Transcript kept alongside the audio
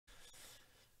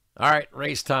All right,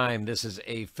 race time. This is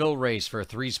a fill race for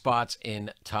 3 spots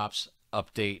in Topps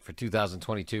update for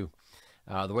 2022.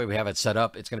 The way we have it set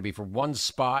up, it's going to be for 1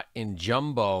 spot in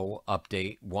Jumbo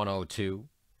update 102.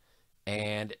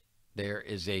 And there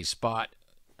is a spot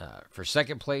for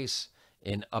 2nd place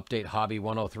in update hobby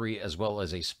 103, as well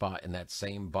as a spot in that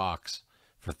same box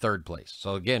for 3rd place.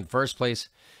 So again, 1st place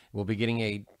will be getting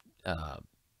a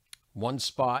 1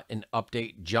 spot in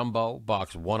update Jumbo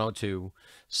box 102.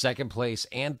 2nd place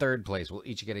and 3rd place will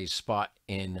each get a spot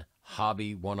in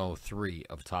hobby 103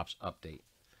 of Topps update.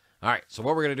 All right, so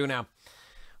what we're going to do now,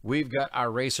 we've got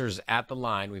our racers at the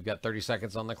line. We've got 30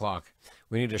 seconds on the clock.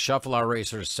 We need to shuffle our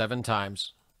racers 7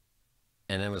 times,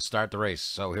 and then we'll start the race.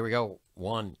 So here we go.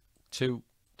 1, 2,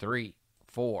 3,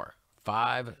 4,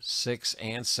 5, 6,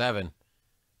 and 7.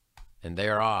 And they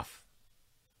are off.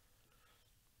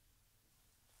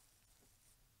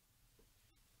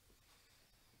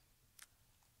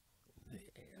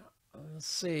 Let's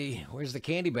see. Where's the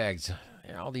candy bags?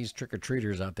 All these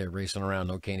trick-or-treaters out there racing around,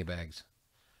 no candy bags.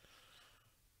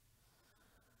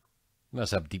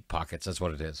 Must have deep pockets. That's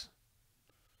what it is.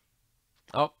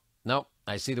 Oh, no.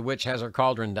 I see the witch has her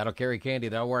cauldron. That'll carry candy.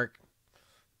 That'll work.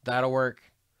 That'll work.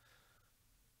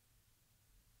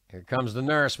 Here comes the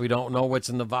nurse. We don't know what's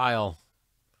in the vial.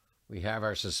 We have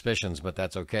our suspicions, but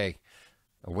that's okay.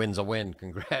 A win's a win.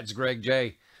 Congrats, Greg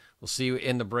J. We'll see you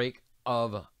in the break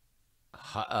of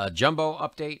Jumbo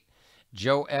update.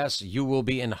 Joe S., you will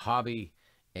be in hobby,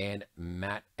 and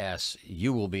Matt S.,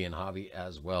 you will be in hobby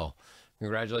as well.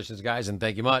 Congratulations, guys, and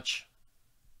thank you much.